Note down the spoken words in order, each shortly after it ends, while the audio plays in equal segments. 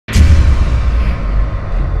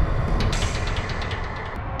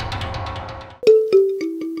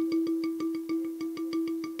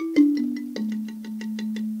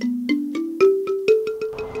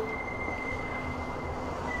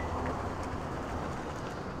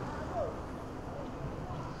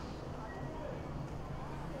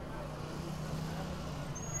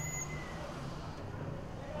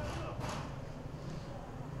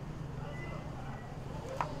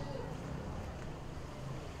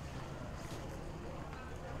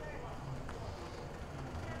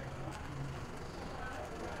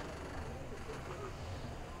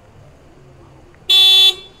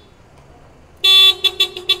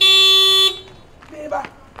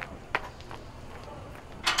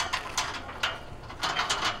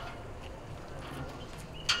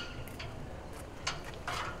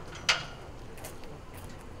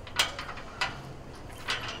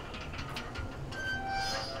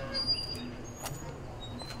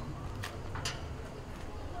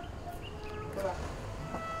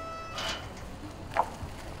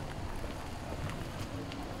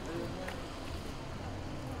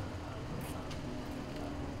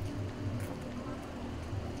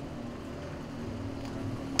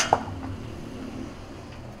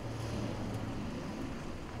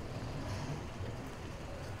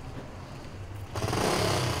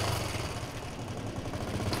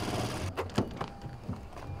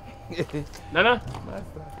Nana.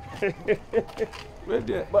 Where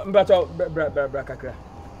there? Bra kakra.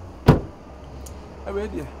 Where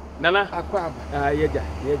there? Nana. Akwaba. Yeja.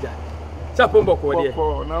 Sapon boko there.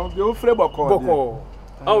 Boko. Now the ofre boko. Boko.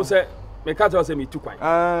 I say me ka tell say me 2 kwan.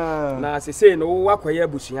 Na say no wakoye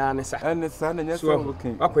abusua ne sa. Ene sa na nya so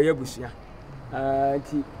okay. Wakoye abusua.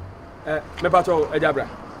 Nti me ba to ejabra.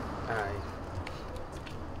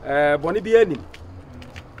 Boni bi anim.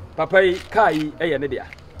 Papa yi kai eye ne dia.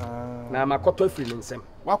 Na makoto afiri ne nsem.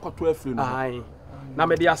 Wakoto afiri no. Ai. Na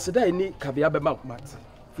me dia seda ni kabia beba mate.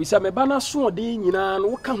 Fi se me ba na so ode nyina no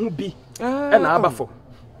woka ho bi. E na abafo.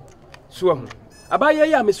 So ho. Abaye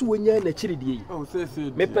ya me so wonya na chiridie yi. Oh, say.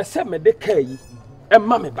 Me pese me de kai yi. E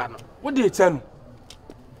ma me ba no. Wo de eche no.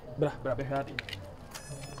 Bra be hade.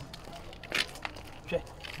 Hwe.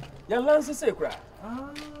 Ya lance say kra.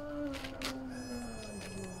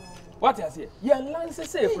 What you say? Ya lance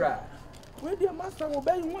say kra. Where the master will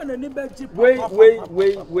buy one and never cheap. Wait.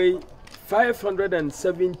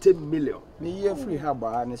 570 million. Me year free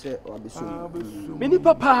haba and say or be soon. Mini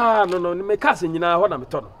papa no me cousin nyina ho na me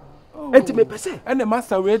to no. Enti me pese. And the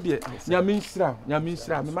master where the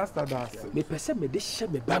Nyaminsra, me master das. Me pese me de hye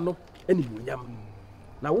me ba no ani munyam.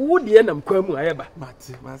 Na wo de nam kwa mu ayeba.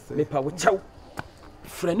 Mate, master. Me pa wo chaw.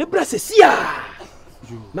 Frɛ ne bra sesia.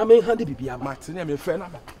 Na me hande bibia ma. Mate ne me frɛ na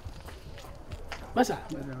ba. Masa.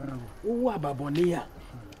 Wo ababone a.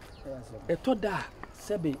 Etoda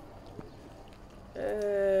sebe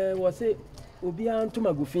wo se obi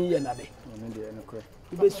antuma gofin ye na de.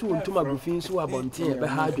 Ibe su ntuma gofin so abonten e be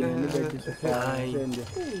ha adwene ne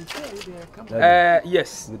be.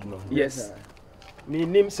 Yes. Me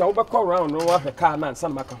nim sa wo be call round no wa hwe car na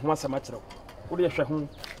nsan maka ho asama kire wo. Wo de hwe ho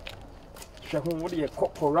wo de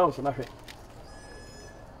call round so na hwe.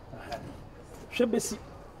 Hwe besi.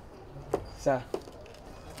 Sa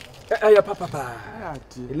ya papa.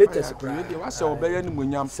 Latest cry. What shall obey ni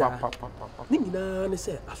munyam papa. Ni nyina ne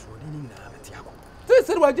se asori ni nyina beti akọ.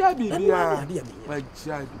 Say waja bibia.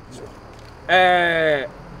 Waja bibia.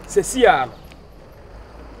 Sesia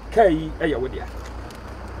kai eya wodia.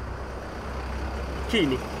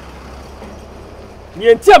 Kini. Ni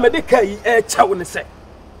enti amede kai e chawo ne se.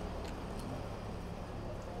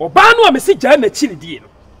 Oba no amesi gya na chiridie no.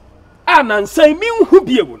 Anansan mi nhu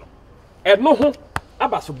biewu no. Eno ho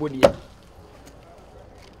abaso bodie.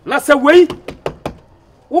 Na se wei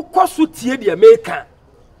wo koso tie de meka.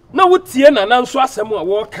 Na wo tie na nanso asem a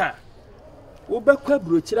wo ka. Wo bekwa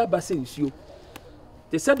brochira base nsuo.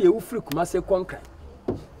 Te se de wo free kuma se konkan.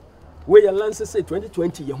 We ya lance say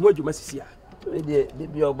 2020 ye ho adwuma sisia. We de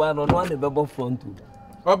bi oba no no na bebo front.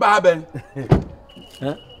 Oba ben.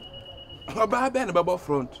 Oba ben bebo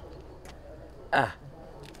front.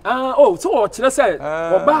 Oh, so what you say?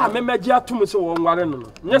 Oba me meji atum so won ware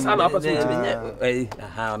no. Yes, ana apaso ti.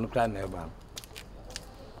 No plan na ba.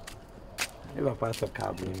 E ba pass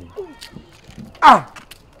car me.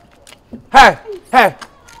 Hey.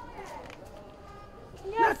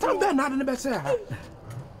 Na tambe na de be say ha.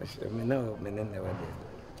 Me no, me never did.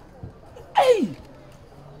 Hey.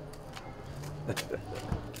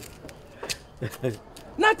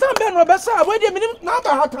 Na tambe no be say we dey minim na ba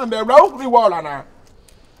ha tambe ra ugri wall ana.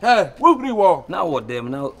 Hey, ugri wall. Now what them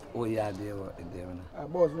now we are there them na.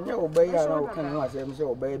 Boss, we obey ya na kan ho asem say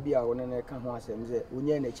obey bia wo ne kan ho asem say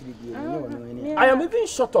onya na chiri die no. I am even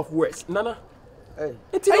short of words, Nana. Hey.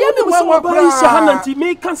 It's a one Hananti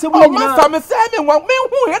me can say we master me say me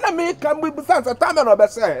hu he na me kan be sense tambe no be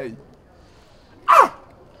say.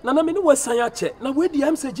 Nana me no wasan ya che. Na we di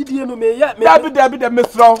am say gidie no me ya me. Dabi de me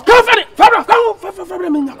throw. Fabra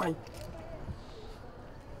me nyakwan.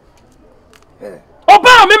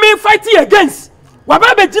 Oba me fighting against.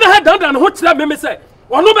 Waba be gina head down ho kira me say.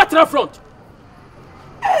 Wono betra front.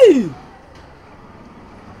 Hey.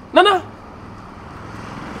 Nana.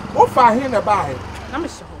 O fa he na ba he. Na me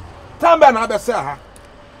so. Tambe na be say ha.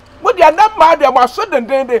 Mo dia na ma de mo so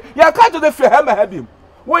dendende. Ya ka to the free ha ma ha bim.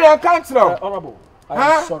 Wo ya kan tro. Honorable.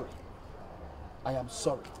 I am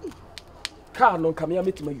sorry. Car no come here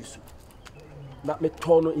meet my use. Not me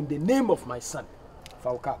turn in the name of my son.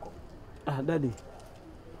 Faukako. Daddy.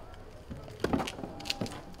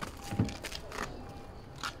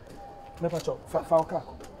 Never talk.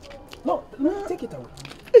 Faukako. No, take it away.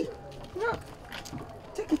 Hey.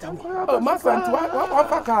 Take it away. Oh, my son,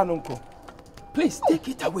 what car nunko? Please take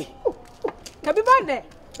it away. Kabi bande.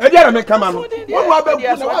 Ejere me kama no. Won wa be bu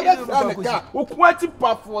na wa be sell ne car. Wo kwati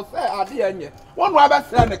pafo say ade anye. Won wa be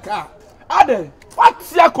sell ne car. Ade,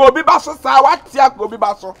 watia ko obi ba so sa, watia ko obi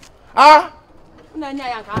ba so. Na nya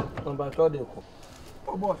ya ka. On ba to de ko.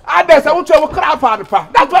 Oh boy. Ade say wo twa wo craft pa.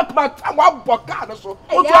 That's what my wa bo car no so.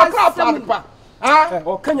 Wo twa craft pa. Ah,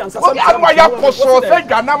 o kanya nsasa what ya koso se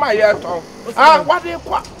dwana ma ye to. Ah, what dey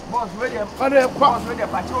kwa? Boss, where them? What dey kwa? Boss, where them?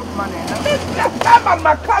 Pachi obi man. Man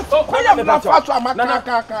maka. Ko ya na fa so amaka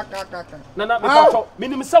ka. Nana me pato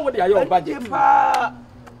minim say we dey ayo budget. Pa.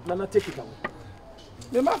 Nana take it away.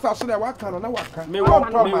 Me master so dey waka no na waka. Me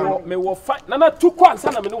wo fine. Nana tuko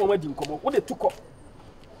ansa na me no wo madi nkomo. Wo dey tuko.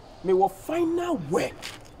 Me wo final word.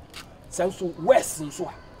 Sense west nso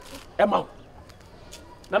a. Ema.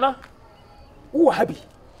 Nana wo happy.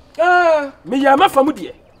 Me ya mafa mu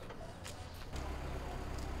de.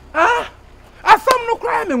 Asam no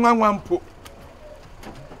cry me nwanwampo.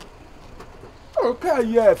 Okay,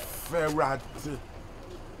 yes, ferrati.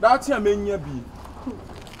 That's ya menya bi.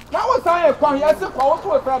 Na wo san e kwan ya se kwa wo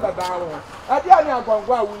to fra dada ho. Ade ani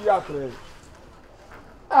agwangwa wu ya tre.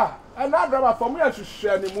 And that driver for me to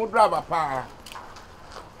share ni mu driver pa.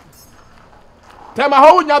 Tema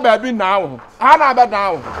ho nya ba bi now. Na ba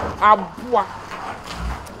now. Aboa.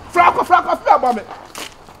 Frako fi aba me.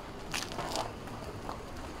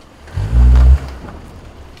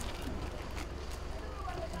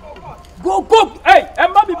 Go. Hey,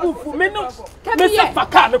 Emma be move for me no. Me say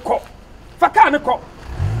faka ne ko.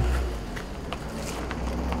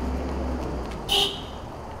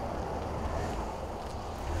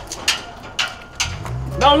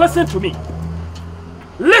 Now listen to me.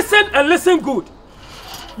 Listen and listen good.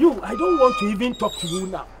 You, I don't want to even talk to you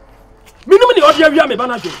now. Minimum the audio we are me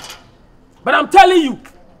banajo. But I'm telling you,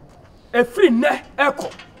 a free ne echo.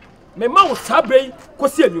 Me ma wo sabe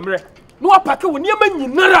kosi anwumre. No apake wo niam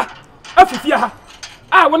nyinara afifia ha.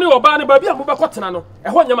 Woni oba ne ba bia mo be kotena no.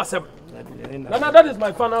 Eho nyama sem. Nana, that is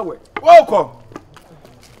my final word. Woko.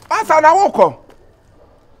 Asa na woko.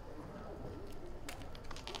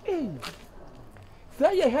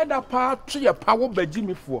 Say you head up to your power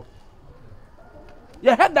bejimi for.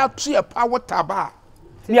 You head up to your power taba.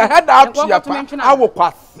 You head out to your power. I will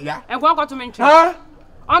pass. Yeah. And go to mention. Huh?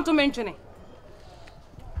 On to mention it.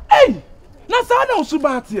 Hey! Na sa na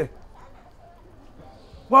usubati.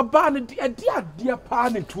 Wa ba ne dia pa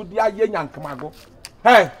ne to dia ye nyankamago.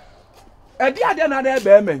 Hey! Dia na na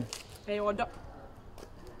be men. Hey, odo.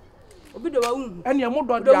 Obi do wa hu. Ene mo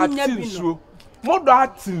do dia tinsuo. Mo do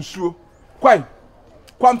atinsuo. Kwai.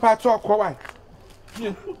 Kwampa to ko wai.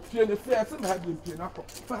 Fie ne fie se na bi fie na ko.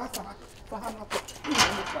 Fa ha na ko.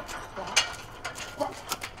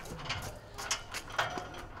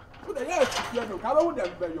 Kuda ya fie no ka ba hu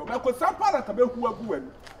dem be yo. Me ko sampa na ka be hu agu wani.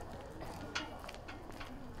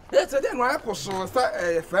 Yes, then why ko so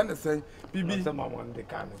say friend say bibi Some man they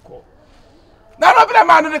can call. na no be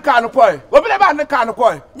man the kan ko e obi le man the kan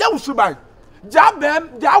ko e ya wusu ban ja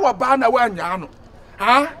bem ja wa ba na wa nya no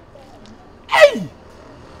ha ei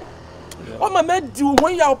o ma me di wo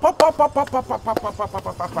ya papa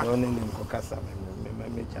No name ko kasa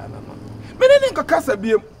me jana no. me ne nko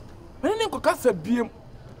kasa biem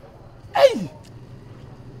ei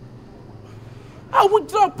I would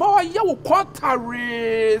drop power ya wo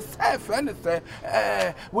kwatare say friend say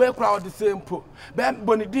we crowd the same po ben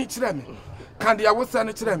boni din kire me kan dia wo say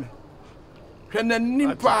ne kire me hwe na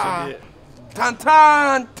nimpa tan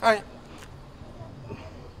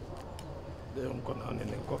They don't go on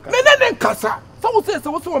in ko kasa. me ne nkasa so wo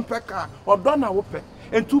say wo peka odo na wo pe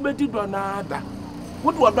entu be di do na ada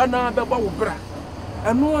wo do odo na be wo bra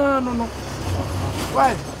eno anu no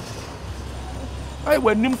why ai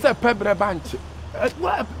wanim say pebre banche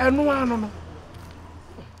eno anu no